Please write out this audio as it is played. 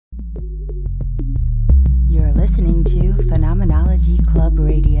listening to Phenomenology Club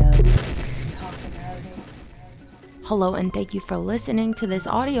Radio. Hello and thank you for listening to this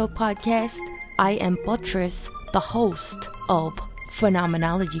audio podcast. I am Buttress, the host of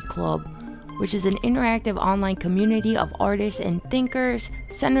Phenomenology Club, which is an interactive online community of artists and thinkers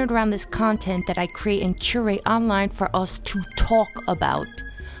centered around this content that I create and curate online for us to talk about,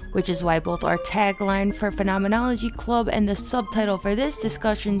 which is why both our tagline for Phenomenology Club and the subtitle for this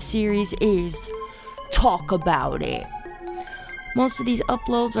discussion series is Talk About It. Most of these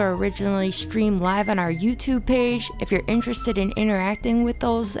uploads are originally streamed live on our YouTube page. If you're interested in interacting with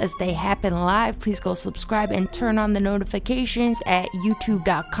those as they happen live, please go subscribe and turn on the notifications at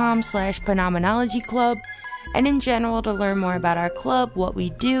youtube.com/phenomenologyclub. And in general, to learn more about our club, what we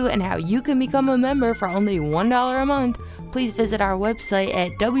do, and how you can become a member for only $1 a month, please visit our website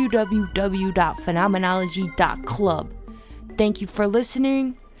at www.phenomenology.club. Thank you for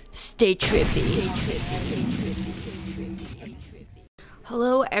listening. Stay trippy.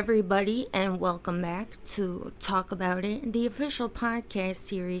 Hello, everybody, and welcome back to Talk About It, the official podcast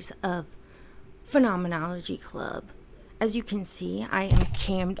series of Phenomenology Club. As you can see, I am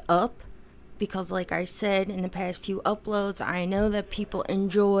cammed up because, like I said in the past few uploads, I know that people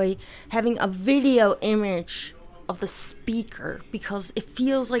enjoy having a video image of the speaker because it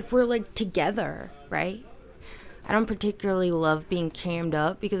feels like we're like together, right? I don't particularly love being cammed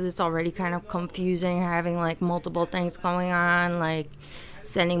up because it's already kind of confusing having like multiple things going on, like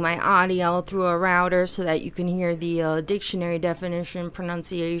sending my audio through a router so that you can hear the dictionary definition,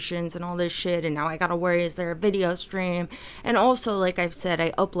 pronunciations, and all this shit. And now I gotta worry, is there a video stream? And also, like I've said,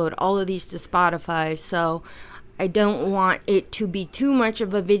 I upload all of these to Spotify, so I don't want it to be too much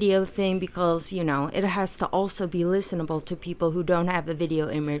of a video thing because, you know, it has to also be listenable to people who don't have a video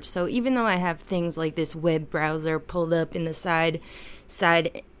image. So even though I have things like this web browser pulled up in the side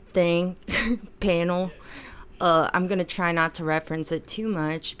thing, panel, I'm going to try not to reference it too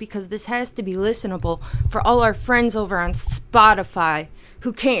much because this has to be listenable for all our friends over on Spotify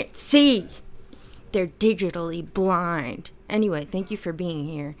who can't see. They're digitally blind. Anyway, thank you for being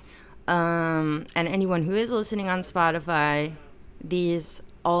here. And anyone who is listening on Spotify, these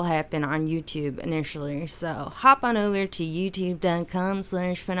all happen on YouTube initially. So hop on over to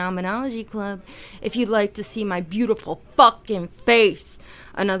youtube.com/phenomenologyclub if you'd like to see my beautiful fucking face.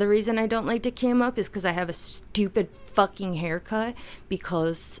 Another reason I don't like to cam up is because I have a stupid fucking haircut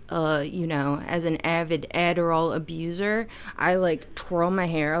because, you know, as an avid Adderall abuser, I like twirl my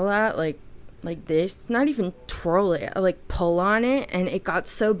hair a lot, like this, not even twirl it, I like pull on it, and it got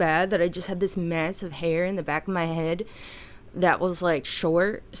so bad that I just had this mass of hair in the back of my head that was like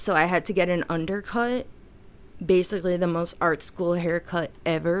short, so I had to get an undercut, basically the most art school haircut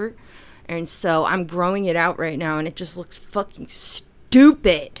ever, and so I'm growing it out right now, and it just looks fucking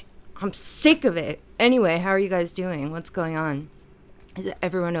stupid. I'm sick of it. Anyway, how are you guys doing? What's going on? Is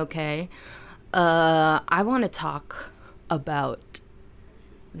everyone okay? I want to talk about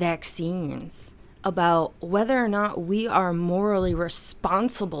vaccines, about whether or not we are morally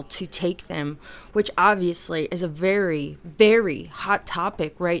responsible to take them, which obviously is a very, very hot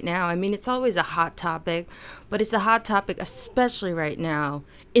topic right now. I mean, it's always a hot topic, but it's a hot topic especially right now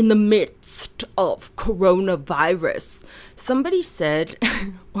in the midst of coronavirus. Somebody said,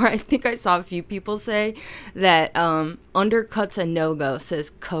 or I think I saw a few people say, that undercuts a no-go,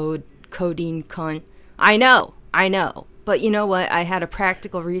 says codeine cunt. I know. But you know what? I had a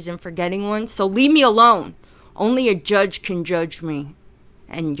practical reason for getting one, so leave me alone. Only a judge can judge me.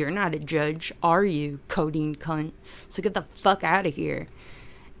 And you're not a judge, are you, codeine cunt? So get the fuck out of here.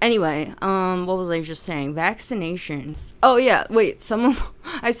 Anyway, what was I just saying? Vaccinations. Oh yeah, wait,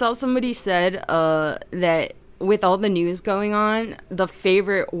 I saw somebody said that with all the news going on, the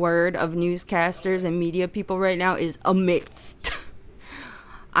favorite word of newscasters and media people right now is amidst.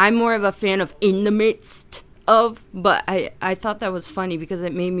 I'm more of a fan of in the midst of, but I thought that was funny because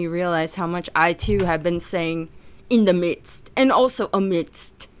it made me realize how much I too have been saying in the midst and also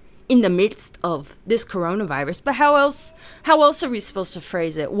amidst, in the midst of this coronavirus. But how else are we supposed to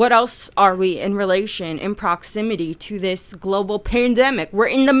phrase it? What else are we in proximity to this global pandemic? We're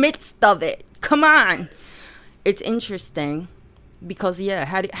in the midst of it. Come on. It's interesting because, yeah,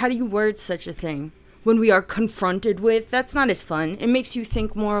 how do you word such a thing? When we are confronted with, that's not as fun. It makes you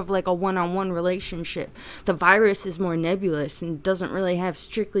think more of like a one-on-one relationship. The virus is more nebulous and doesn't really have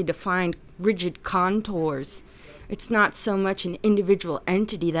strictly defined rigid contours. It's not so much an individual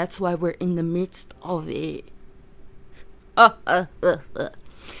entity. That's why we're in the midst of it.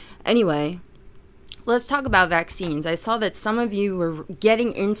 Anyway, let's talk about vaccines. I saw that some of you were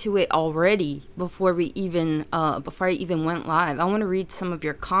getting into it already before I even went live. I want to read some of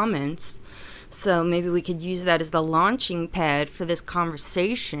your comments So maybe we could use that as the launching pad for this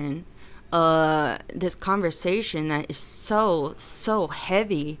conversation. This conversation that is so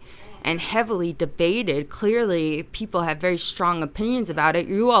heavy and heavily debated. Clearly, people have very strong opinions about it.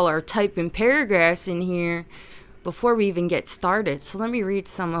 You all are typing paragraphs in here before we even get started. So let me read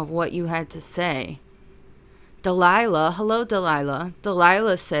some of what you had to say. Delilah, hello Delilah.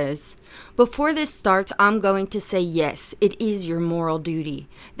 Delilah says, before this starts, I'm going to say yes, it is your moral duty.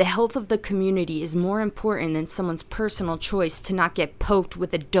 The health of the community is more important than someone's personal choice to not get poked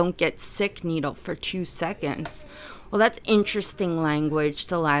with a don't get sick needle for 2 seconds. Well, that's interesting language,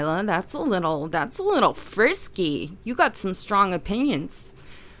 Delilah. That's a little frisky. You got some strong opinions.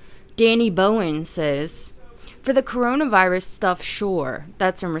 Danny Bowen says, for the coronavirus stuff, sure.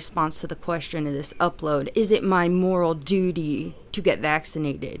 That's in response to the question of this upload. Is it my moral duty to get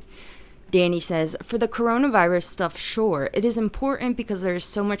vaccinated? Danny says, for the coronavirus stuff, sure. It is important because there is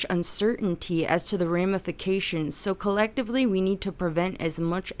so much uncertainty as to the ramifications. So collectively, we need to prevent as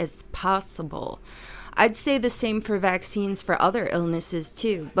much as possible. I'd say the same for vaccines for other illnesses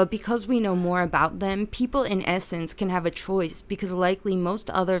too, but because we know more about them, people in essence can have a choice because likely most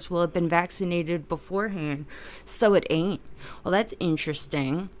others will have been vaccinated beforehand, so it ain't. Well, that's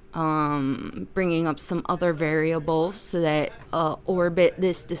interesting. Bringing up some other variables that orbit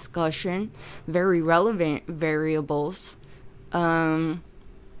this discussion, very relevant variables.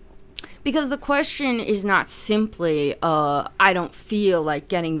 Because the question is not simply, I don't feel like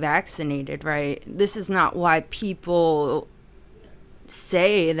getting vaccinated, right? This is not why people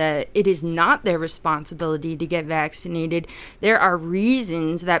say that it is not their responsibility to get vaccinated. There are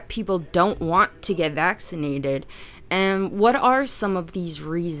reasons that people don't want to get vaccinated. And what are some of these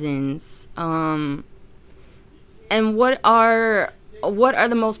reasons? And what are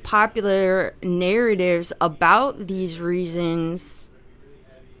the most popular narratives about these reasons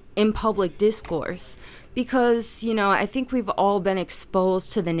in public discourse? Because, I think we've all been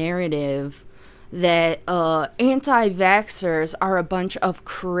exposed to the narrative that anti-vaxxers are a bunch of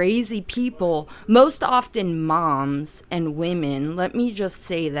crazy people, most often moms and women. Let me just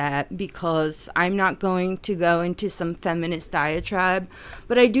say that, because I'm not going to go into some feminist diatribe,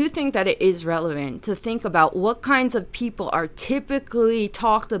 but I do think that it is relevant to think about what kinds of people are typically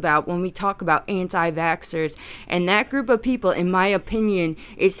talked about when we talk about anti-vaxxers. And that group of people, in my opinion,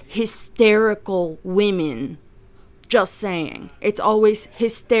 is hysterical women. Just saying. It's always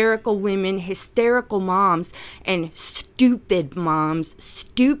hysterical women, hysterical moms, and stupid moms,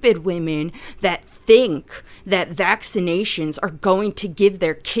 stupid women that think that vaccinations are going to give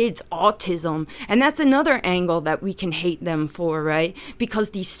their kids autism. And that's another angle that we can hate them for, right? Because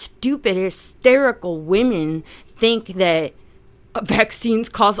these stupid, hysterical women think that vaccines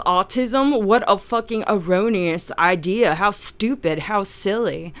cause autism. What a fucking erroneous idea. How stupid, how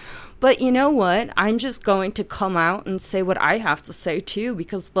silly. But you know what? I'm just going to come out and say what I have to say too,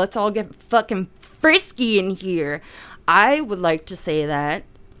 because let's all get fucking frisky in here. I would like to say that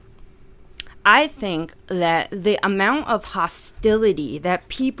I think that the amount of hostility that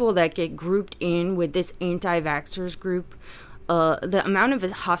people that get grouped in with this anti-vaxxers group, the amount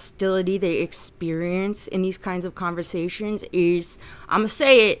of hostility they experience in these kinds of conversations is, I'm going to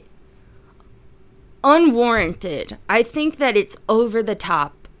say it, unwarranted. I think that it's over the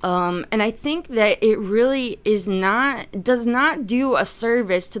top. And I think that it really does not do a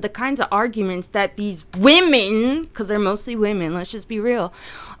service to the kinds of arguments that these women, because they're mostly women, let's just be real,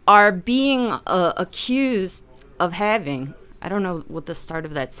 are being accused of having. I don't know what the start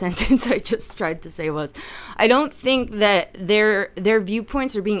of that sentence I just tried to say was. I don't think that their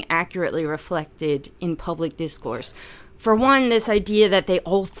viewpoints are being accurately reflected in public discourse. For one, this idea that they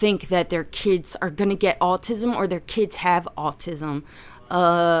all think that their kids are going to get autism or their kids have autism.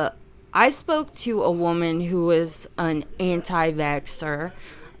 I spoke to a woman who was an anti-vaxxer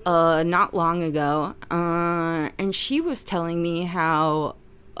not long ago, and she was telling me how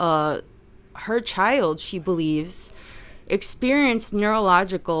her child, she believes, experienced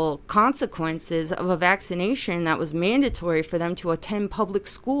neurological consequences of a vaccination that was mandatory for them to attend public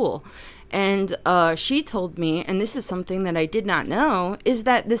school. And she told me, and this is something that I did not know, is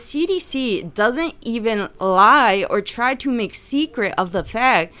that the CDC doesn't even lie or try to make secret of the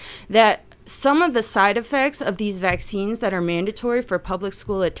fact that some of the side effects of these vaccines that are mandatory for public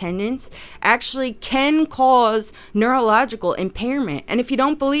school attendance actually can cause neurological impairment. And if you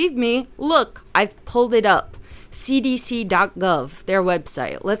don't believe me, look, I've pulled it up. CDC.gov, their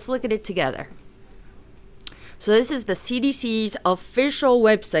website. Let's look at it together. So this is the CDC's official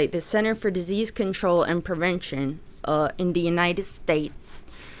website, the Center for Disease Control and Prevention in the United States.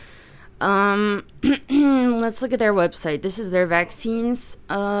 Let's look at their website. This is their vaccines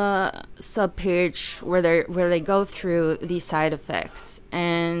subpage where they go through these side effects.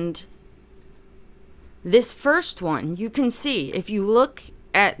 And this first one, you can see if you look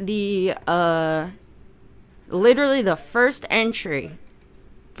at the literally the first entry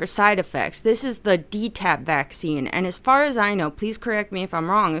for side effects. This is the DTaP vaccine, and as far as I know, please correct me if I'm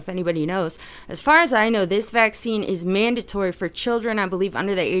wrong, if anybody knows, as far as I know, this vaccine is mandatory for children, I believe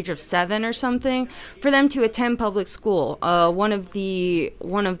under the age of 7 or something, for them to attend public school. One of the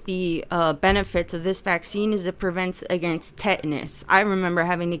benefits of this vaccine is it prevents against tetanus. I remember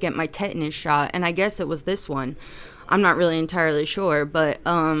having to get my tetanus shot, and I guess it was this one. I'm not really entirely sure, but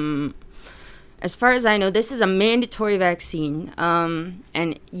as far as I know, this is a mandatory vaccine,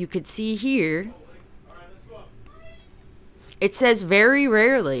 and you could see here, it says very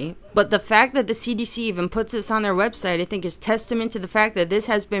rarely, but the fact that the CDC even puts this on their website, I think is testament to the fact that this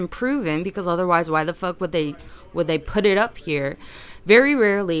has been proven, because otherwise why the fuck would they put it up here? Very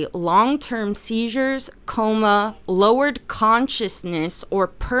rarely, long-term seizures, coma, lowered consciousness, or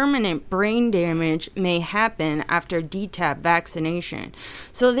permanent brain damage may happen after DTaP vaccination.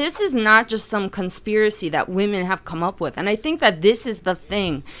 So this is not just some conspiracy that women have come up with. And I think that this is the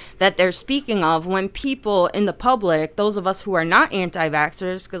thing that they're speaking of when people in the public, those of us who are not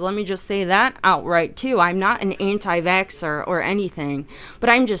anti-vaxxers, because let me just say that outright too, I'm not an anti-vaxxer or anything, but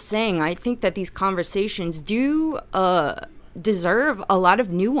I'm just saying I think that these conversations do deserve a lot of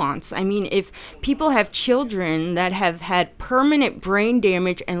nuance. I mean, if people have children that have had permanent brain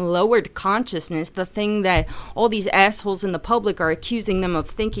damage and lowered consciousness, the thing that all these assholes in the public are accusing them of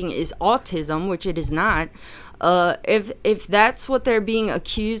thinking is autism, which it is not, if that's what they're being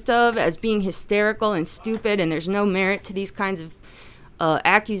accused of as being hysterical and stupid, and there's no merit to these kinds of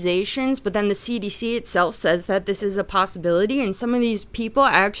accusations, but then the CDC itself says that this is a possibility, and some of these people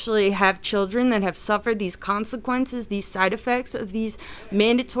actually have children that have suffered these consequences, these side effects of these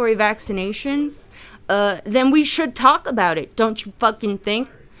mandatory vaccinations, then we should talk about it, don't you fucking think?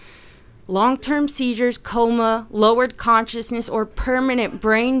 Long-term seizures, coma, lowered consciousness, or permanent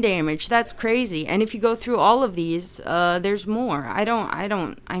brain damage. That's crazy. And if you go through all of these, there's more.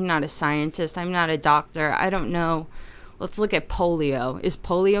 I'm not a scientist. I'm not a doctor. I don't know. Let's look at polio. Is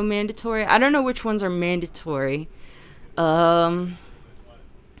polio mandatory? I don't know which ones are mandatory. But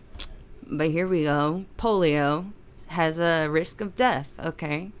here we go. Polio has a risk of death.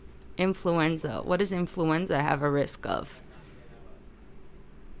 Okay. Influenza. What does influenza have a risk of?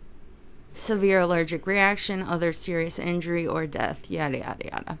 Severe allergic reaction, other serious injury, or death. Yada,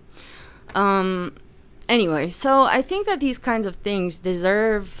 yada, yada. Anyway, so I think that these kinds of things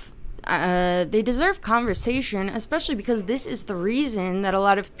deserve conversation, especially because this is the reason that a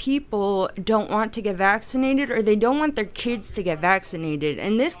lot of people don't want to get vaccinated, or they don't want their kids to get vaccinated.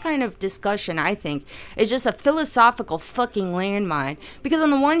 And this kind of discussion, I think, is just a philosophical fucking landmine. Because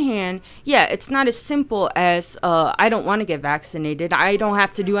on the one hand, yeah, it's not as simple as I don't want to get vaccinated. I don't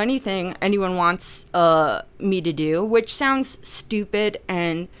have to do anything anyone wants me to do, which sounds stupid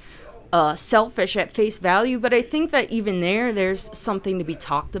and selfish at face value, but I think that even there's something to be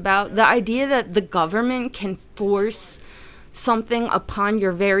talked about. The idea that the government can force something upon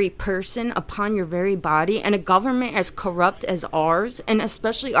your very person, upon your very body, and a government as corrupt as ours, and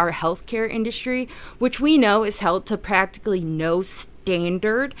especially our healthcare industry, which we know is held to practically no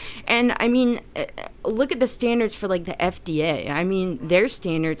standard. And I mean, look at the standards for like the FDA. I mean, their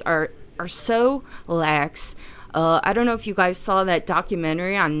standards are so lax. I don't know if you guys saw that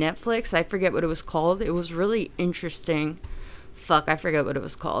documentary on Netflix. I forget what it was called. It was really interesting. I forget what it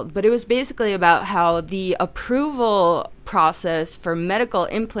was called. But it was basically about how the approval process for medical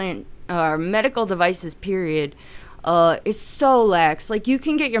devices, period, is so lax. Like, you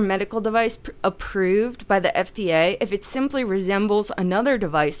can get your medical device approved by the FDA if it simply resembles another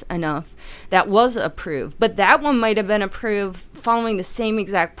device enough that was approved. But that one might have been approved following the same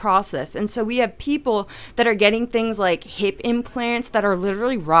exact process. And so we have people that are getting things like hip implants that are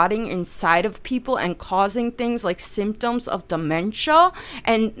literally rotting inside of people and causing things like symptoms of dementia,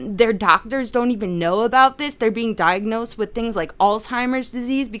 and their doctors don't even know about this. They're being diagnosed with things like Alzheimer's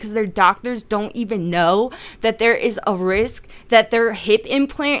disease because their doctors don't even know that there is a risk that their hip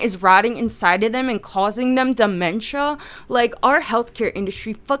implant is rotting inside of them and causing them dementia. Like, our healthcare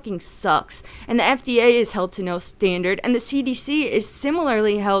industry fucking sucks, and the FDA is held to no standard, and the CDC is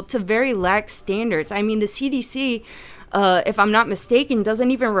similarly held to very lax standards. I mean, the CDC, if I'm not mistaken,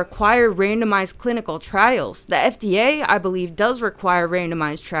 doesn't even require randomized clinical trials. The FDA, I believe, does require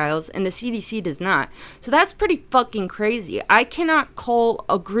randomized trials, and the CDC does not. So that's pretty fucking crazy. I cannot call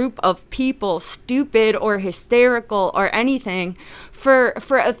a group of people stupid or hysterical or anything for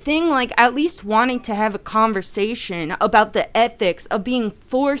a thing like at least wanting to have a conversation about the ethics of being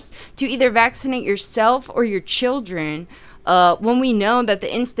forced to either vaccinate yourself or your children, when we know that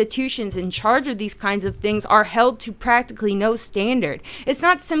the institutions in charge of these kinds of things are held to practically no standard. It's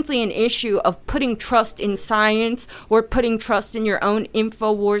not simply an issue of putting trust in science or putting trust in your own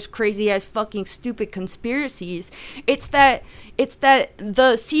InfoWars crazy ass fucking stupid conspiracies. It's that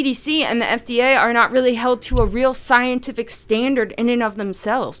the CDC and the FDA are not really held to a real scientific standard in and of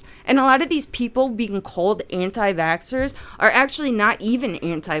themselves. And a lot of these people being called anti-vaxxers are actually not even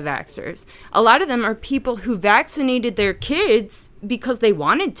anti-vaxxers. A lot of them are people who vaccinated their kids because they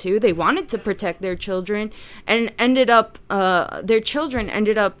wanted to. They wanted to protect their children, and their children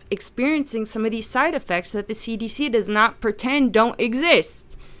ended up experiencing some of these side effects that the CDC does not pretend don't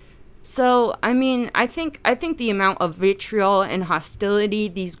exist. So, I mean, I think the amount of vitriol and hostility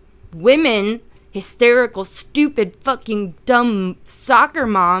these women, hysterical, stupid, fucking dumb soccer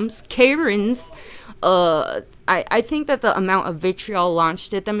moms, Karens, I think that the amount of vitriol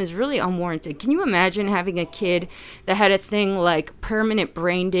launched at them is really unwarranted. Can you imagine having a kid that had a thing like permanent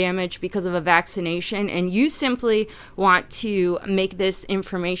brain damage because of a vaccination, and you simply want to make this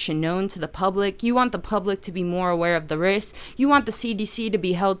information known to the public? You want the public to be more aware of the risks. You want the CDC to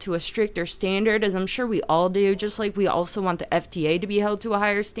be held to a stricter standard, as I'm sure we all do, just like we also want the FDA to be held to a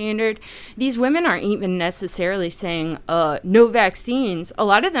higher standard. These women aren't even necessarily saying no vaccines. A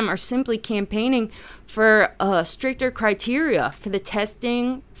lot of them are simply campaigning for stricter criteria for the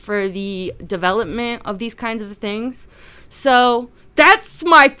testing, for the development of these kinds of things. So that's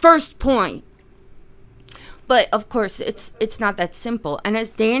my first point. But of course, it's not that simple. And as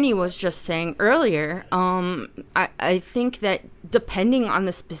Danny was just saying earlier, I think that depending on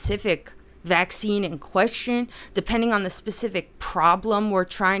the specific vaccine in question, depending on the specific problem we're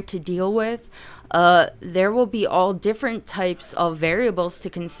trying to deal with, there will be all different types of variables to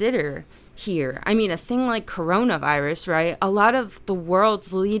consider here. I mean, a thing like coronavirus, right? A lot of the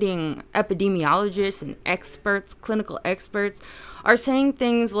world's leading epidemiologists and experts, clinical experts, are saying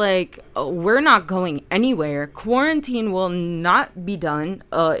things like, we're not going anywhere. Quarantine will not be done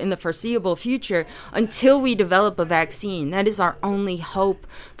in the foreseeable future until we develop a vaccine. That is our only hope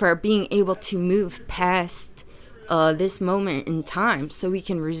for being able to move past this moment in time so we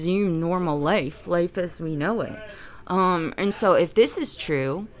can resume normal life as we know it. And so if this is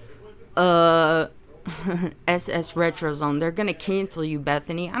true, SS Retrozone, they're gonna cancel you,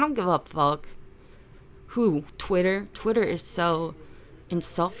 Bethany. I don't give a fuck. Who? Twitter is so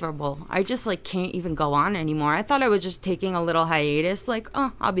insufferable. I just can't even go on anymore. I thought I was just taking a little hiatus,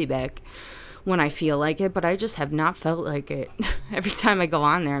 I'll be back when I feel like it, but I just have not felt like it. Every time I go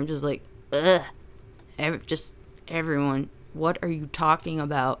on there, I'm just like, ugh. Everyone, what are you talking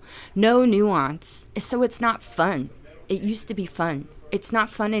about? No nuance. So it's not fun. It used to be fun. It's not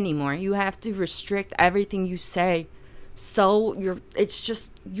fun anymore. You have to restrict everything you say. So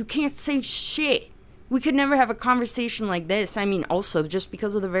you can't say shit. We could never have a conversation like this. I mean, also, just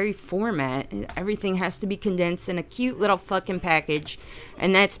because of the very format, everything has to be condensed in a cute little fucking package.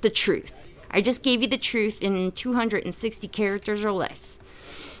 And that's the truth. I just gave you the truth in 260 characters or less.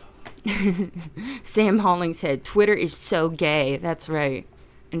 Sam Hollingshead, Twitter is so gay. That's right.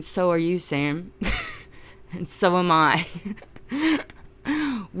 And so are you, Sam. And so am I.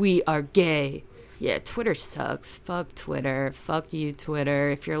 We are gay. Yeah, Twitter sucks. Fuck Twitter. Fuck you, Twitter.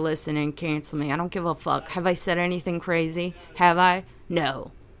 If you're listening, cancel me. I don't give a fuck. Have I said anything crazy? Have I?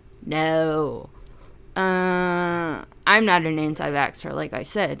 No. I'm not an anti-vaxxer, like I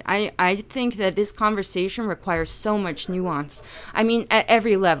said. I think that this conversation requires so much nuance. I mean, at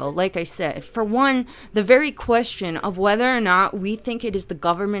every level, like I said. For one, the very question of whether or not we think it is the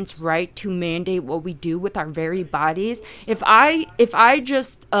government's right to mandate what we do with our very bodies. If I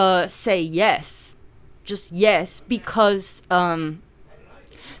just say yes, just yes, because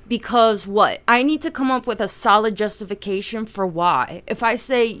what? I need to come up with a solid justification for why. If I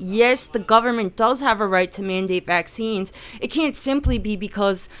say, yes, the government does have a right to mandate vaccines, it can't simply be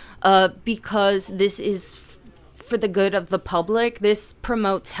because this is for the good of the public. This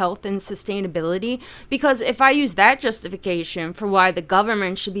promotes health and sustainability. Because if I use that justification for why the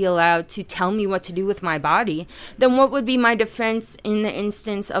government should be allowed to tell me what to do with my body, then what would be my defense in the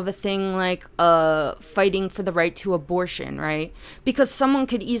instance of a thing like fighting for the right to abortion, right? Because someone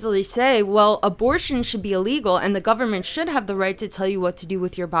could easily say, well, abortion should be illegal and the government should have the right to tell you what to do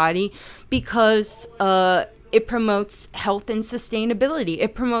with your body because it promotes health and sustainability.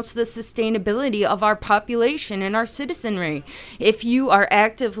 It promotes the sustainability of our population and our citizenry. If you are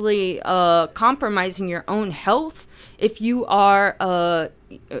actively compromising your own health, if you are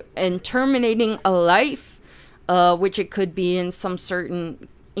and terminating a life, which it could be in some certain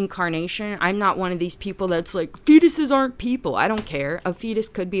incarnation. I'm not one of these people that's like, fetuses aren't people. I don't care. A fetus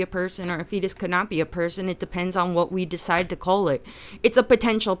could be a person or a fetus could not be a person. It depends on what we decide to call it. It's a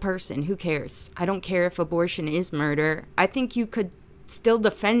potential person. Who cares? I don't care if abortion is murder. I think you could still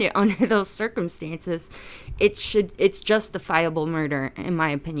defend it under those circumstances. It's justifiable murder, in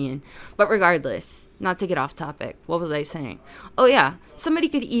my opinion. But regardless, not to get off topic, what was I saying? Oh yeah, somebody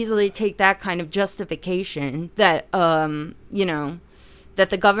could easily take that kind of justification that, that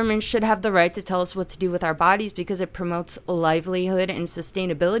the government should have the right to tell us what to do with our bodies because it promotes livelihood and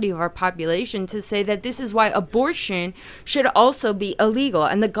sustainability of our population, to say that this is why abortion should also be illegal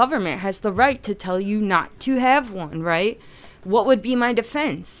and the government has the right to tell you not to have one, right? What would be my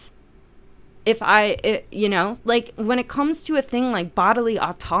defense? If like when it comes to a thing like bodily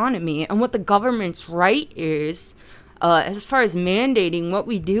autonomy and what the government's right is, as far as mandating what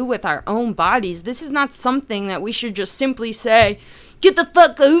we do with our own bodies, this is not something that we should just simply say, get the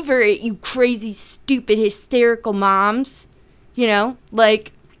fuck over it, you crazy, stupid, hysterical moms.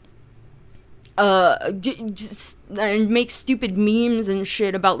 Like, just and make stupid memes and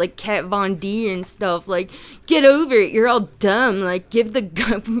shit about, like, Kat Von D and stuff. Like, get over it, you're all dumb. Like, give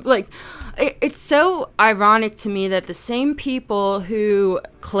the, like, it's so ironic to me that the same people who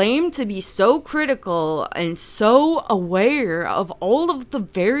claim to be so critical and so aware of all of the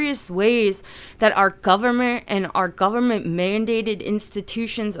various ways that our government and our government mandated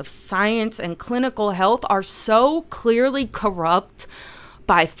institutions of science and clinical health are so clearly corrupt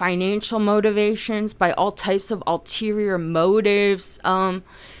by financial motivations, by all types of ulterior motives,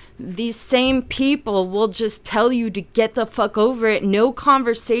 these same people will just tell you to get the fuck over it. No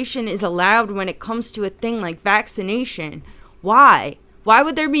conversation is allowed when it comes to a thing like vaccination. Why? Why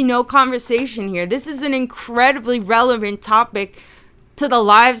would there be no conversation here? This is an incredibly relevant topic to the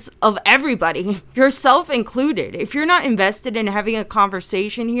lives of everybody, yourself included. If you're not invested in having a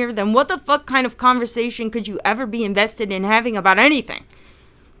conversation here, then what the fuck kind of conversation could you ever be invested in having about anything?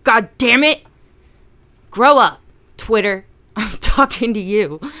 God damn it. Grow up, Twitter. I'm talking to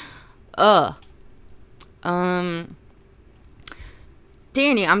you.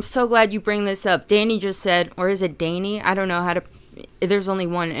 Danny, I'm so glad you bring this up. Danny just said, or is it Danny? I don't know how to, there's only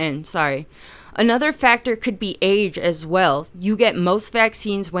one N, sorry. Another factor could be age as well. You get most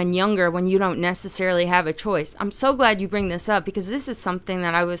vaccines when younger, when you don't necessarily have a choice. I'm so glad you bring this up because this is something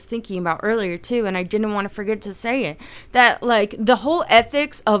that I was thinking about earlier too, and I didn't want to forget to say it. That, like, the whole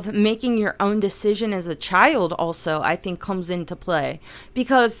ethics of making your own decision as a child also, I think, comes into play.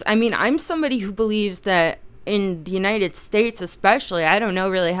 Because, I mean, I'm somebody who believes that in the United States especially, I don't know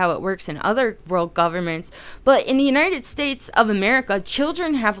really how it works in other world governments, but in the United States of America,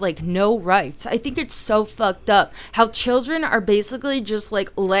 children have, like, no rights. I think it's so fucked up how children are basically just, like,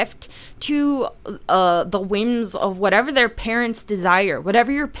 left to the whims of whatever their parents desire.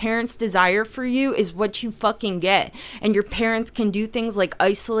 Whatever your parents desire for you is what you fucking get. And your parents can do things like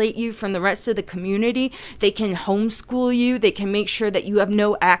isolate you from the rest of the community. They can homeschool you. They can make sure that you have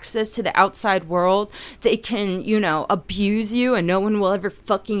no access to the outside world. They can, abuse you and no one will ever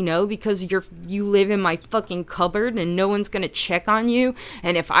fucking know because you live in my fucking cupboard and no one's gonna check on you.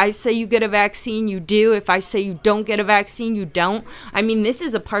 And if I say you get a vaccine, you do. If I say you don't get a vaccine, you don't. I mean, this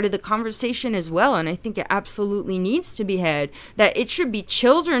is a part of the conversation as well, and I think it absolutely needs to be had, that it should be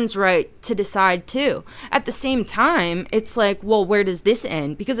children's right to decide too. At the same time, it's like, well, where does this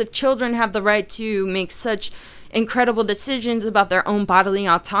end? Because if children have the right to make such incredible decisions about their own bodily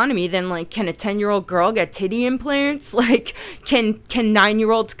autonomy, then, like, can a 10-year-old girl get titty implants? Like, can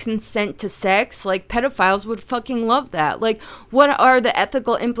 9-year-olds consent to sex? Like, pedophiles would fucking love that. Like, what are the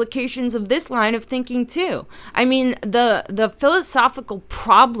ethical implications of this line of thinking too? I mean, the philosophical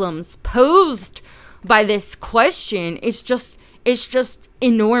problems posed by this question is just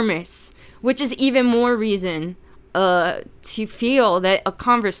enormous, which is even more reason to feel that a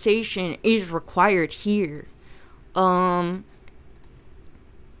conversation is required here. God,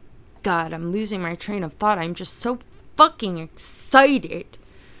 I'm losing my train of thought. I'm just so fucking excited.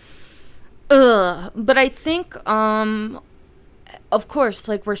 But I think, of course,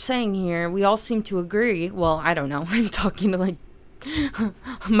 like we're saying here, we all seem to agree. Well, I don't know. I'm talking to, like,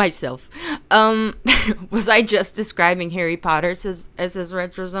 myself. Was I just describing Harry Potter as his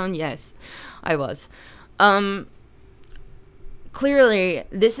retrozone? Yes, I was. Clearly,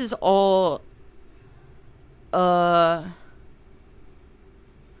 this is all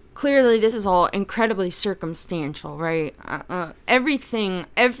clearly this is all incredibly circumstantial, right?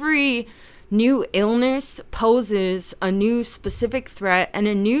 Every new illness poses a new specific threat and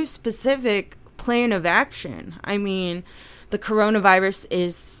a new specific plan of action. I mean, the coronavirus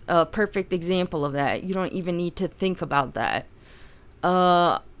is a perfect example of that. You don't even need to think about that.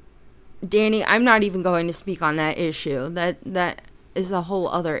 Danny, I'm not even going to speak on that issue. That is a whole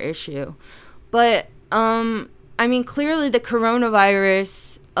other issue. But I mean, clearly the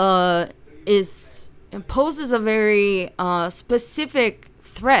coronavirus poses a very specific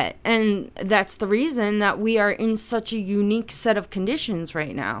threat, and that's the reason that we are in such a unique set of conditions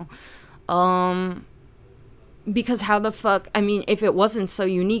right now. Because how the fuck, I mean, if it wasn't so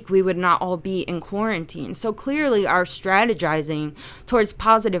unique, we would not all be in quarantine. So clearly our strategizing towards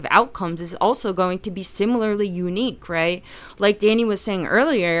positive outcomes is also going to be similarly unique, right? Like Danny was saying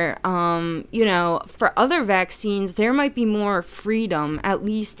earlier, you know, for other vaccines, there might be more freedom, at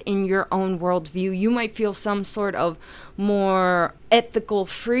least in your own worldview. You might feel some sort of more ethical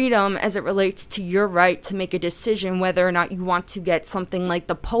freedom as it relates to your right to make a decision whether or not you want to get something like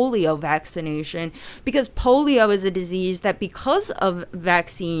the polio vaccination, because polio is a disease that, because of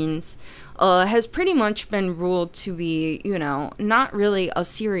vaccines, has pretty much been ruled to be, you know, not really a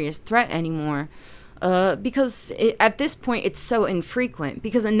serious threat anymore. Because at this point it's so infrequent,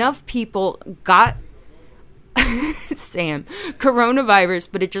 because enough people got Sam, coronavirus,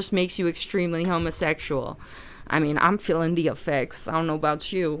 but it just makes you extremely homosexual. I mean, I'm feeling the effects. I don't know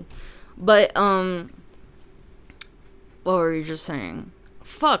about you. But, what were you just saying?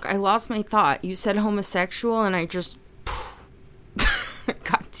 Fuck, I lost my thought. You said homosexual and I just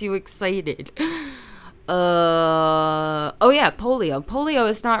got too excited. Oh yeah, polio. Polio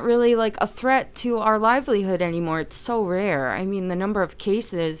is not really like a threat to our livelihood anymore. It's so rare. I mean, the number of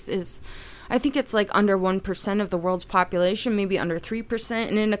cases is, I think it's like under 1% of the world's population, maybe under 3%.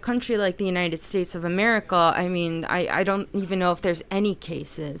 And in a country like the United States of America, I mean, I don't even know if there's any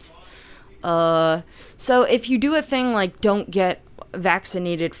cases. So if you do a thing like don't get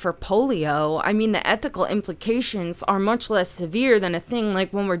vaccinated for polio, I mean, the ethical implications are much less severe than a thing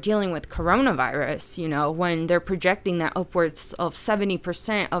like when we're dealing with coronavirus, you know, when they're projecting that upwards of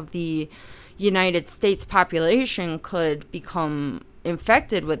 70% of the United States population could become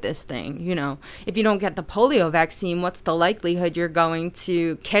infected with this thing. You know, if you don't get the polio vaccine, what's the likelihood you're going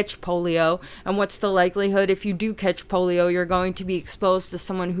to catch polio? And what's the likelihood if you do catch polio, you're going to be exposed to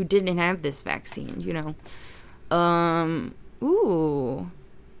someone who didn't have this vaccine, you know? Ooh.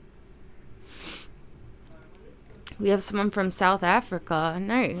 We have someone from South Africa.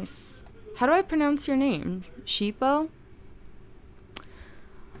 Nice. How do I pronounce your name? Sheepo?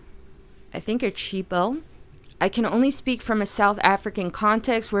 I think it's Sheepo. I can only speak from a South African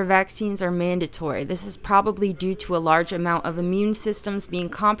context where vaccines are mandatory. This is probably due to a large amount of immune systems being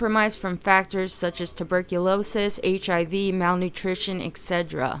compromised from factors such as tuberculosis, HIV, malnutrition,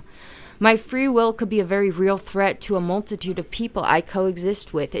 etc. My free will could be a very real threat to a multitude of people I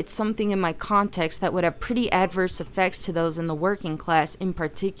coexist with. It's something in my context that would have pretty adverse effects to those in the working class in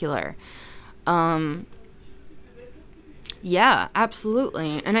particular. Yeah,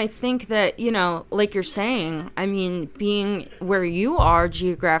 absolutely. And I think that, you know, like you're saying, I mean, being where you are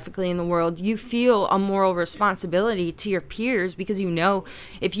geographically in the world, you feel a moral responsibility to your peers, because you know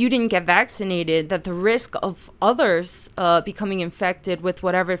if you didn't get vaccinated, that the risk of others becoming infected with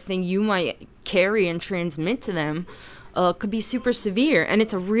whatever thing you might carry and transmit to them could be super severe. And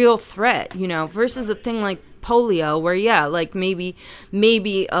it's a real threat, you know, versus a thing like polio where, yeah, like maybe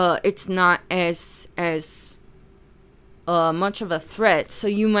it's not as much of a threat, so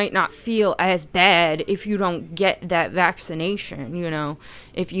you might not feel as bad if you don't get that vaccination, you know,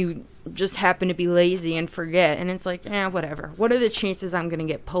 if you just happen to be lazy and forget, and it's like, whatever, what are the chances I'm gonna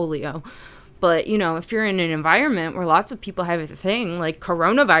get polio? But, you know, if you're in an environment where lots of people have a thing like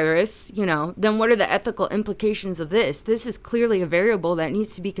coronavirus, you know, then what are the ethical implications of this? This is clearly a variable that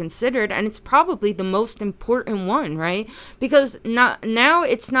needs to be considered, and it's probably the most important one, right? Because now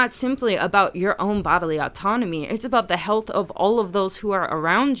it's not simply about your own bodily autonomy. It's about the health of all of those who are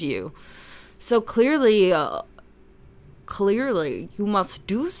around you. So clearly, you must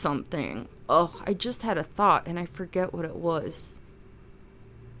do something. Oh, I just had a thought, and I forget what it was.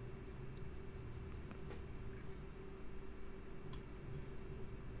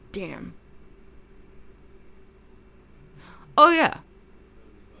 Damn. Oh yeah.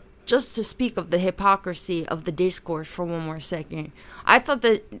 Just to speak of the hypocrisy of the discourse for one more second. I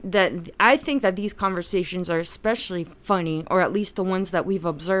think that these conversations are especially funny, or at least the ones that we've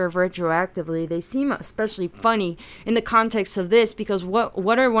observed retroactively. They seem especially funny in the context of this, because what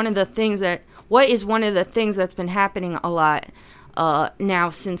is one of the things that's been happening a lot now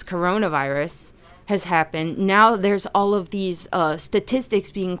since coronavirus has happened. Now there's all of these statistics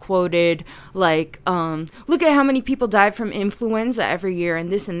being quoted, like, look at how many people died from influenza every year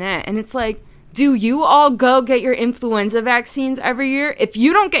and this and that. And it's like, do you all go get your influenza vaccines every year? If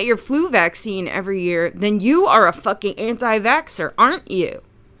you don't get your flu vaccine every year, then you are a fucking anti-vaxxer, aren't you?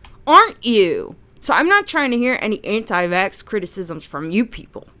 Aren't you? So I'm not trying to hear any anti-vax criticisms from you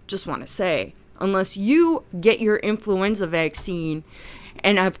people. Just want to say, unless you get your influenza vaccine,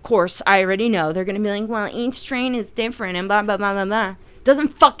 and of course, I already know they're going to be like, well, each strain is different and blah, blah, blah, blah, blah.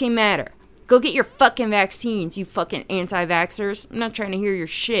 Doesn't fucking matter. Go get your fucking vaccines, you fucking anti-vaxxers. I'm not trying to hear your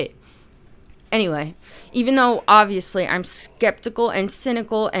shit. Anyway, even though obviously I'm skeptical and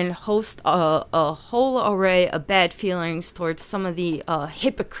cynical and host a whole array of bad feelings towards some of the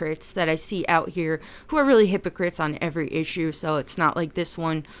hypocrites that I see out here, who are really hypocrites on every issue, so it's not like this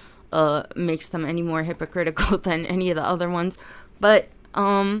one makes them any more hypocritical than any of the other ones. But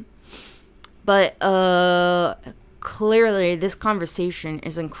clearly this conversation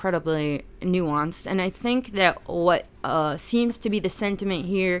is incredibly nuanced, and I think that what seems to be the sentiment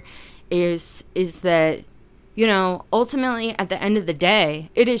here is that, you know, ultimately at the end of the day,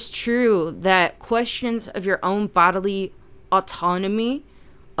 it is true that questions of your own bodily autonomy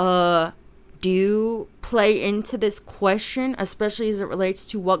do play into this question, especially as it relates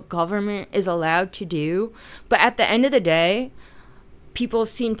to what government is allowed to do. But at the end of the day, people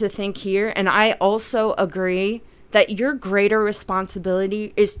seem to think here, and I also agree, that your greater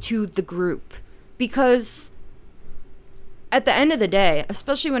responsibility is to the group. Because at the end of the day,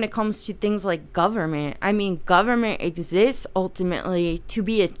 especially when it comes to things like government, I mean, government exists ultimately to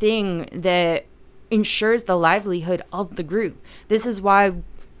be a thing that ensures the livelihood of the group. This is why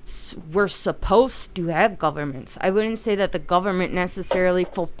we're supposed to have governments. I wouldn't say that the government necessarily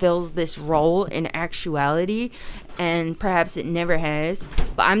fulfills this role in actuality, and perhaps it never has,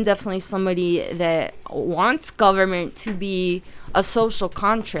 but I'm definitely somebody that wants government to be a social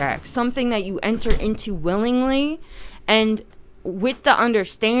contract, something that you enter into willingly, and with the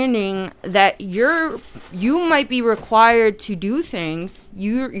understanding that you might be required to do things.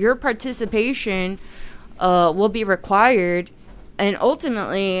 Your participation will be required, and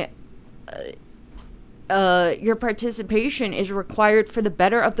ultimately your participation is required for the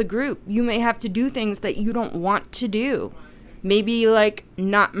better of the group. You may have to do things that you don't want to do. Maybe like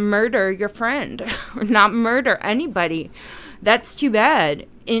not murder your friend or not murder anybody. That's too bad.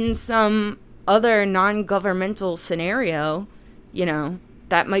 In some other non-governmental scenario, you know,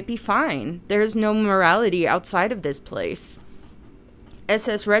 that might be fine. There's no morality outside of this place.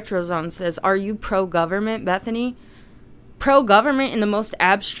 SS Retrozone says, are you pro-government, Bethany? Pro-government in the most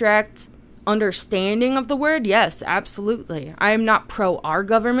abstract understanding of the word? Yes, absolutely. I am not pro our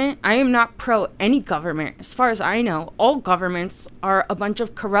government. I am not pro any government. As far as I know, all governments are a bunch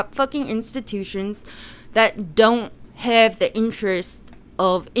of corrupt fucking institutions that don't have the interest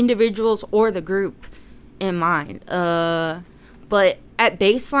of individuals or the group in mind. But at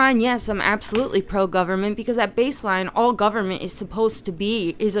baseline, yes, I'm absolutely pro-government, because at baseline, all government is supposed to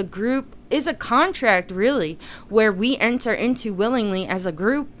be is a group, is a contract, really, where we enter into willingly as a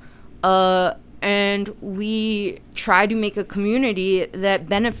group, and we try to make a community that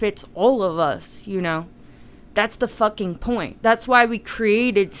benefits all of us, you know. That's the fucking point. That's why we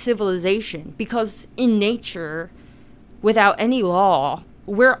created civilization, because in nature, without any law,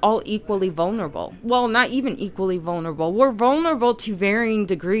 we're all equally vulnerable. Well, not even equally vulnerable. We're vulnerable to varying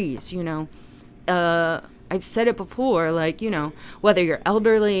degrees, you know. I've said it before, like, you know, whether you're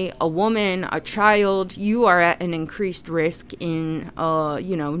elderly, a woman, a child, you are at an increased risk in,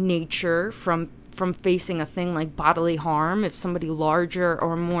 you know, nature from facing a thing like bodily harm if somebody larger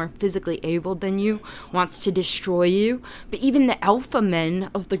or more physically able than you wants to destroy you. But even the alpha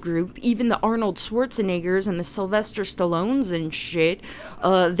men of the group, even the Arnold Schwarzeneggers and the Sylvester Stallones and shit,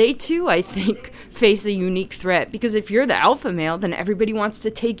 they too, I think, face a unique threat. Because if you're the alpha male, then everybody wants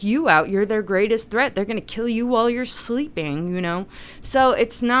to take you out. You're their greatest threat. They're going to kill you while you're sleeping, you know? So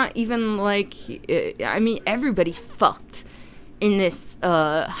it's not even like, I mean, everybody's fucked in this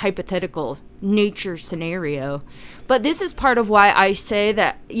hypothetical nature scenario. But this is part of why I say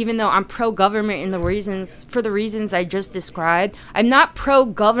that even though I'm pro-government in the reasons, for the reasons I just described, I'm not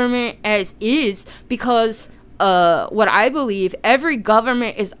pro-government as is, because what I believe, every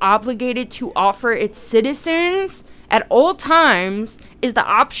government is obligated to offer its citizens at all times is the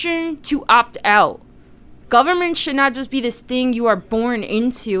option to opt out. Government should not just be this thing you are born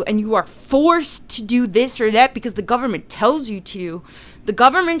into and you are forced to do this or that because the government tells you to. The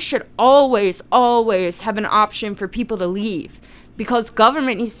government should always, always have an option for people to leave, because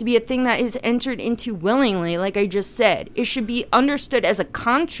government needs to be a thing that is entered into willingly. Like I just said, it should be understood as a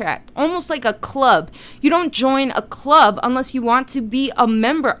contract, almost like a club. You don't join a club unless you want to be a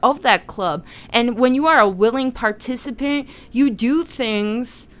member of that club. And when you are a willing participant, you do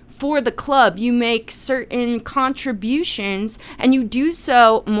things for the club. You make certain contributions, and you do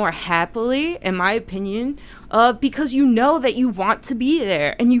so more happily, in my opinion, because you know that you want to be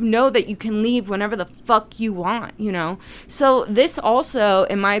there, and you know that you can leave whenever the fuck you want, you know? So this also,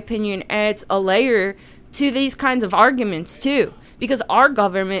 in my opinion, adds a layer to these kinds of arguments too. Because our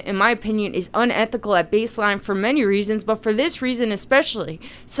government, in my opinion, is unethical at baseline for many reasons, but for this reason especially.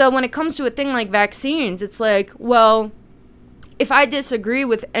 So when it comes to a thing like vaccines, it's like, well, if I disagree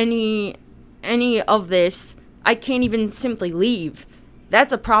with any of this, I can't even simply leave.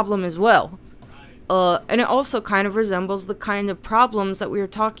 That's a problem as well. And it also kind of resembles the kind of problems that we were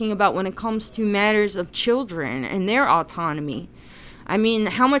talking about when it comes to matters of children and their autonomy. I mean,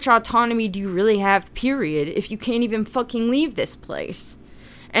 how much autonomy do you really have, period, if you can't even fucking leave this place?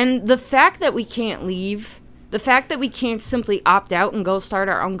 And the fact that we can't leave, the fact that we can't simply opt out and go start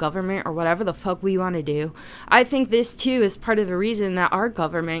our own government or whatever the fuck we want to do, I think this too is part of the reason that our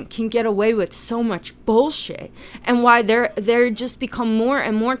government can get away with so much bullshit, and why they're just become more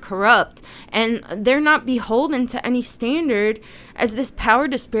and more corrupt, and they're not beholden to any standard as this power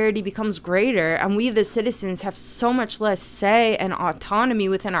disparity becomes greater, and we the citizens have so much less say and autonomy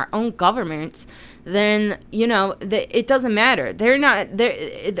within our own governments. Then, you know, it doesn't matter.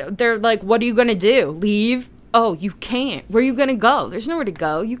 They're like, what are you gonna do? Leave? Oh, you can't. Where are you gonna go? There's nowhere to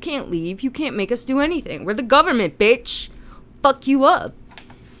go. You can't leave. You can't make us do anything. We're the government, bitch. Fuck you up.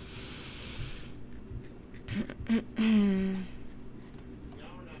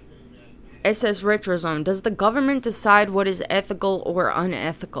 SS Retrozone. Does the government decide what is ethical or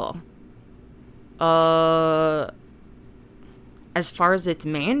unethical? As far as it's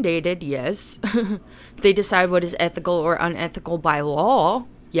mandated, yes. They decide what is ethical or unethical by law,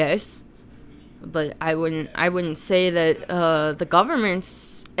 yes. But I wouldn't say that the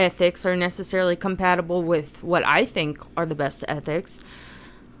government's ethics are necessarily compatible with what I think are the best ethics.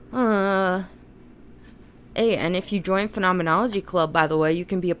 Hey, and if you join Phenomenology Club, by the way, you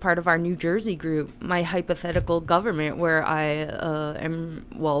can be a part of our New Jersey group, my hypothetical government, where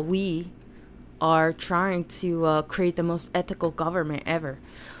we are trying to create the most ethical government ever.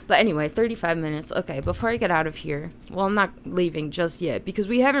 But anyway, 35 minutes. Okay, before I get out of here, well, I'm not leaving just yet, because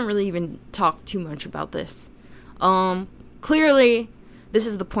we haven't really even talked too much about this. Clearly, this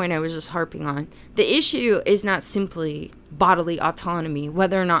is the point I was just harping on. The issue is not simply bodily autonomy,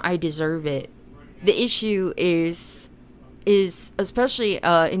 whether or not I deserve it. The issue is especially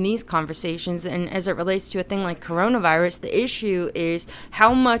in these conversations, and as it relates to a thing like coronavirus, the issue is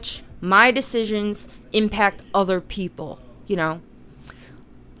how much my decisions impact other people, you know?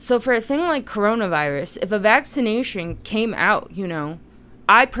 So for a thing like coronavirus, if a vaccination came out, you know,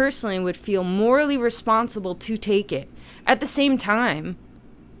 I personally would feel morally responsible to take it. At the same time,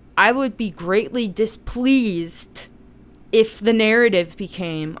 I would be greatly displeased if the narrative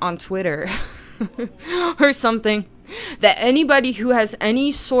became on Twitter or something that anybody who has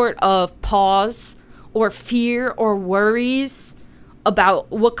any sort of pause or fear or worries about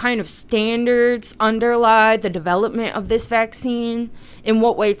what kind of standards underlie the development of this vaccine, in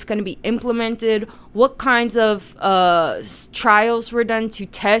what way it's going to be implemented, what kinds of trials were done to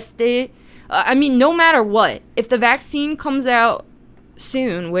test it. I mean, no matter what, if the vaccine comes out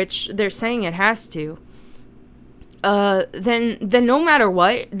soon, which they're saying it has to, then no matter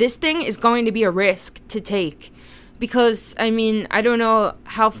what, this thing is going to be a risk to take. Because, I mean, I don't know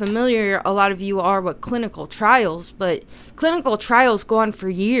how familiar a lot of you are with clinical trials, but clinical trials go on for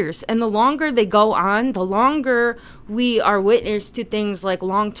years. And the longer they go on, the longer we are witness to things like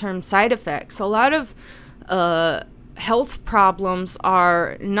long-term side effects. A lot of health problems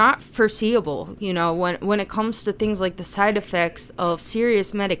are not foreseeable, you know, when it comes to things like the side effects of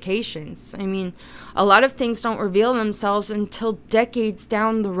serious medications. I mean, a lot of things don't reveal themselves until decades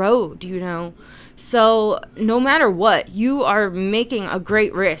down the road, you know. So no matter what, you are making a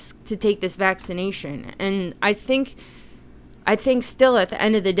great risk to take this vaccination. And I think still at the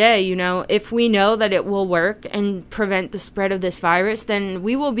end of the day, you know, if we know that it will work and prevent the spread of this virus, then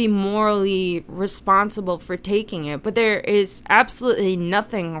we will be morally responsible for taking it. But there is absolutely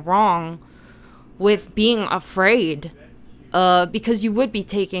nothing wrong with being afraid, because you would be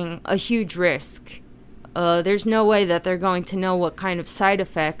taking a huge risk. There's no way that they're going to know what kind of side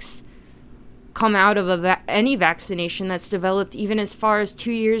effects come out of any vaccination that's developed even as far as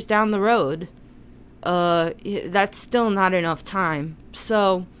 2 years down the road. That's still not enough time.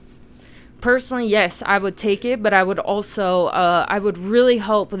 So, Personally, yes, I would take it, but I would also, I would really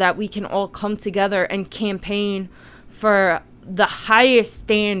hope that we can all come together and campaign for the highest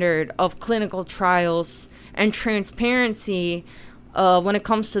standard of clinical trials and transparency when it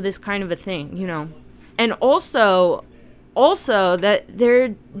comes to this kind of a thing, you know. And also that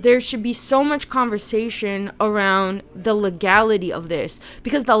there should be so much conversation around the legality of this,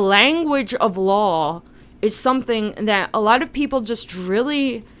 because the language of law is something that a lot of people just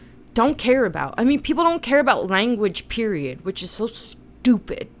really don't care about. I mean, people don't care about language, period, which is so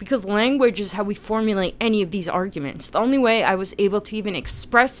stupid, because language is how we formulate any of these arguments. The only way I was able to even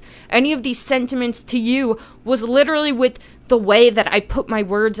express any of these sentiments to you was literally with the way that I put my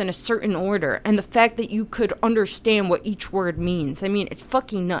words in a certain order, and the fact that you could understand what each word means. I mean, it's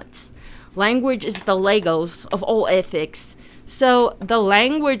fucking nuts. Language is the Legos of all ethics. So the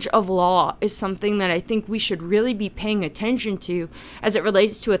language of law is something that I think we should really be paying attention to as it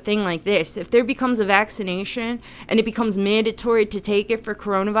relates to a thing like this. If there becomes a vaccination and it becomes mandatory to take it for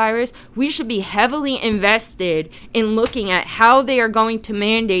coronavirus, we should be heavily invested in looking at how they are going to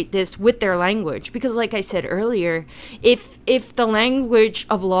mandate this with their language. Because like I said earlier, if the language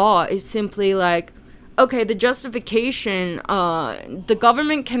of law is simply like, okay, the justification, the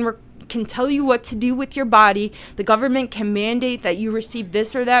government can tell you what to do with your body. The government can mandate that you receive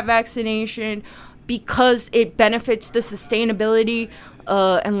this or that vaccination because it benefits the sustainability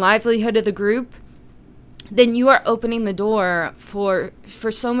and livelihood of the group. Then you are opening the door for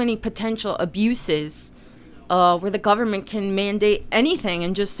so many potential abuses where the government can mandate anything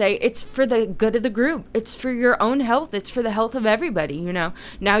and just say it's for the good of the group. It's for your own health. It's for the health of everybody, you know.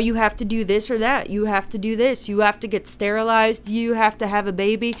 Now you have to do this or that. You have to do this. You have to get sterilized. You have to have a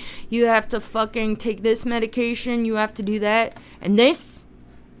baby. You have to fucking take this medication. You have to do that. And this?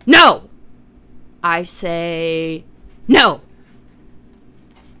 No! I say no.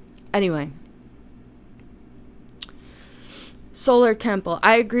 Anyway. Solar Temple.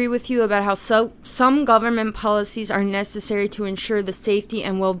 I agree with you about how some government policies are necessary to ensure the safety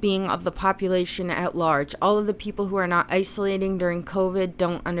and well-being of the population at large. All of the people who are not isolating during COVID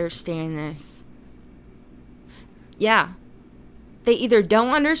don't understand this. Yeah. They either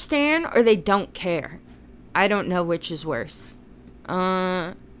don't understand or they don't care. I don't know which is worse.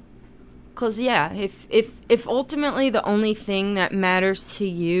 'Cause yeah, if ultimately the only thing that matters to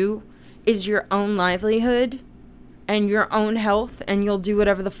you is your own livelihood and your own health, and you'll do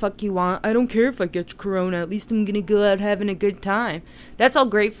whatever the fuck you want. I don't care if I get corona. At least I'm gonna go out having a good time. That's all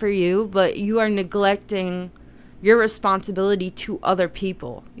great for you, but you are neglecting your responsibility to other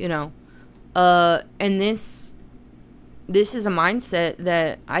people, you know. And this is a mindset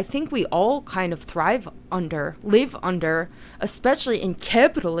that I think we all kind of live under, especially in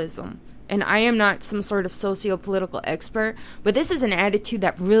capitalism. And I am not some sort of socio-political expert, but this is an attitude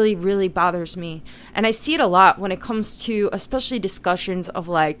that really, really bothers me. And I see it a lot when it comes to especially discussions of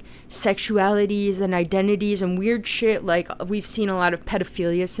like sexualities and identities and weird shit. Like we've seen a lot of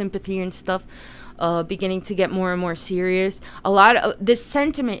pedophilia sympathy and stuff beginning to get more and more serious. A lot of this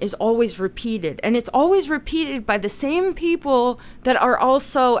sentiment is always repeated, and it's always repeated by the same people that are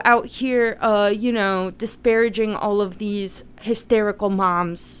also out here, you know, disparaging all of these hysterical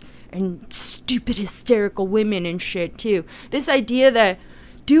moms and stupid hysterical women and shit too. This idea that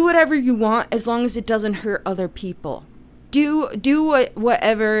do whatever you want as long as it doesn't hurt other people. Do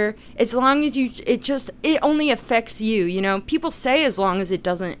whatever as long as it only affects you, you know. People say as long as it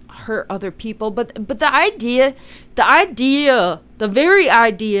doesn't hurt other people, but the very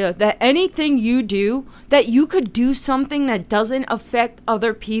idea that anything you do, that you could do something that doesn't affect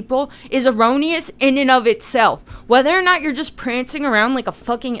other people is erroneous in and of itself. Whether or not you're just prancing around like a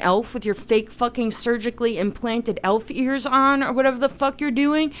fucking elf with your fake fucking surgically implanted elf ears on or whatever the fuck you're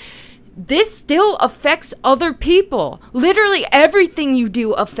doing, this still affects other people. Literally everything you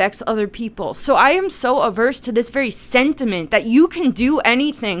do affects other people. So I am so averse to this very sentiment that you can do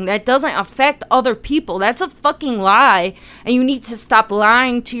anything that doesn't affect other people. That's a fucking lie, and you need to stop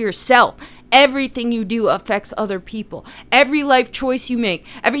lying to yourself. Everything you do affects other people. Every life choice you make,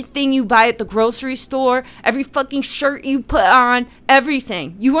 everything you buy at the grocery store, every fucking shirt you put on,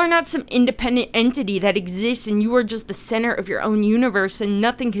 everything. You are not some independent entity that exists and you are just the center of your own universe and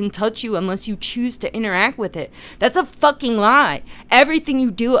nothing can touch you unless you choose to interact with it. That's a fucking lie. Everything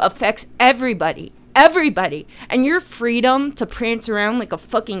you do affects everybody. Everybody. And your freedom to prance around like a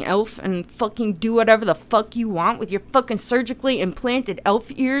fucking elf and fucking do whatever the fuck you want with your fucking surgically implanted elf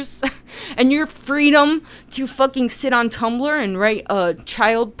ears and your freedom to fucking sit on Tumblr and write a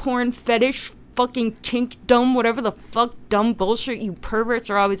child porn fetish fucking kink dumb whatever the fuck dumb bullshit you perverts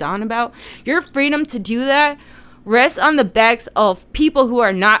are always on about, your freedom to do that rests on the backs of people who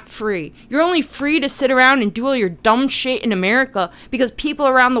are not free. You're only free to sit around and do all your dumb shit in America because people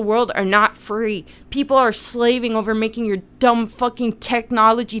around the world are not free. People are slaving over making your dumb fucking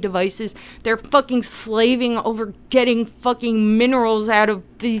technology devices. They're fucking slaving over getting fucking minerals out of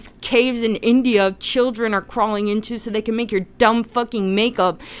these caves in India children are crawling into so they can make your dumb fucking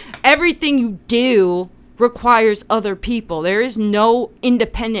makeup. Everything you do requires other people. There is no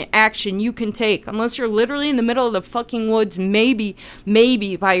independent action you can take unless you're literally in the middle of the fucking woods, maybe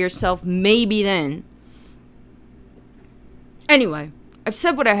by yourself, maybe then. Anyway, I've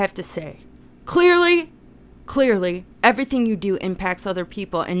said what I have to say. Clearly, everything you do impacts other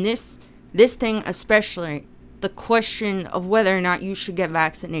people, and this thing especially, the question of whether or not you should get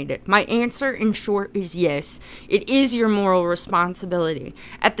vaccinated. My answer, in short, is yes. It is your moral responsibility.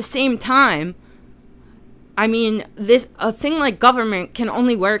 At the same time, I mean, a thing like government can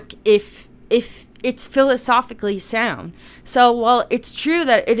only work if it's philosophically sound. So while it's true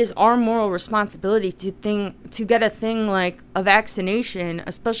that it is our moral responsibility to get a thing like a vaccination,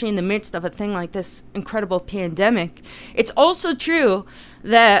 especially in the midst of a thing like this incredible pandemic, it's also true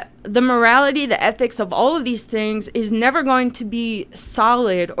that the morality, the ethics of all of these things is never going to be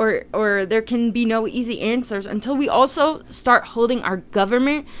solid, or there can be no easy answers until we also start holding our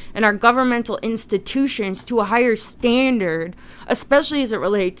government and our governmental institutions to a higher standard, especially as it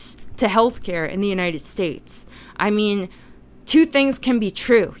relates to healthcare in the United States. I mean, two things can be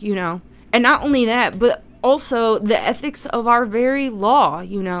true, you know, and not only that, but also the ethics of our very law,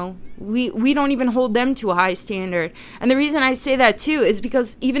 you know. We don't even hold them to a high standard. And the reason I say that too is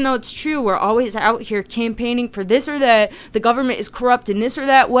because even though it's true we're always out here campaigning for this or that, the government is corrupt in this or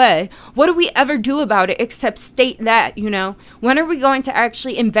that way, what do we ever do about it except state that, you know? When are we going to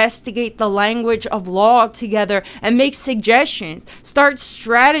actually investigate the language of law together and make suggestions, start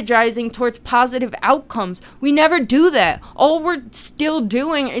strategizing towards positive outcomes? We never do that. All we're still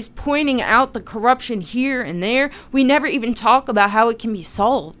doing is pointing out the corruption here and there. We never even talk about how it can be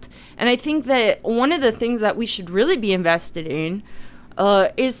solved. And I think that one of the things that we should really be invested in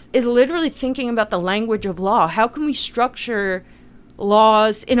is literally thinking about the language of law. How can we structure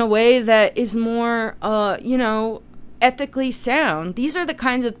laws in a way that is more, ethically sound? These are the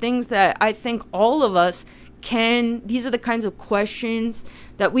kinds of things that I think all of us these are the kinds of questions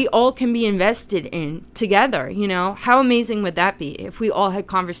that we all can be invested in together, you know? How amazing would that be if we all had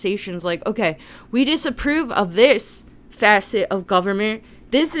conversations like, okay, we disapprove of this facet of government.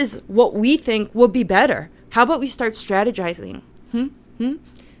 This is what we think would be better. How about we start strategizing?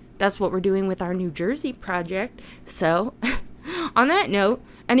 That's what we're doing with our New Jersey project. So, on that note,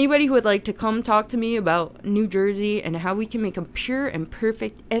 anybody who would like to come talk to me about New Jersey and how we can make a pure and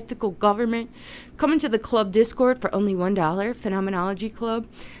perfect ethical government, come into the club Discord for only $1, Phenomenology Club.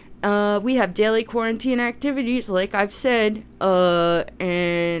 We have daily quarantine activities, like I've said,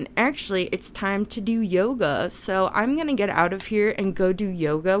 and actually it's time to do yoga, so I'm gonna get out of here and go do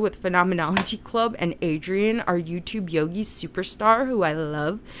yoga with Phenomenology Club and Adrian, our YouTube yogi superstar, who I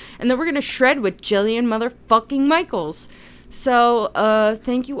love, and then we're gonna shred with Jillian motherfucking Michaels. So,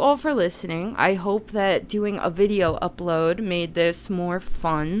 thank you all for listening. I hope that doing a video upload made this more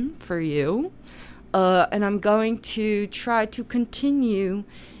fun for you, and I'm going to try to continue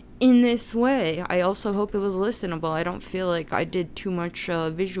in this way. I also hope it was listenable. I don't feel like I did too much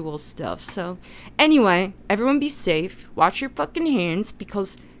visual stuff. So anyway, everyone be safe. Wash your fucking hands,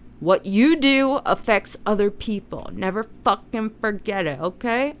 because what you do affects other people. Never fucking forget it,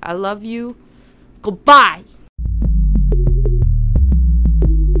 okay? I love you. Goodbye.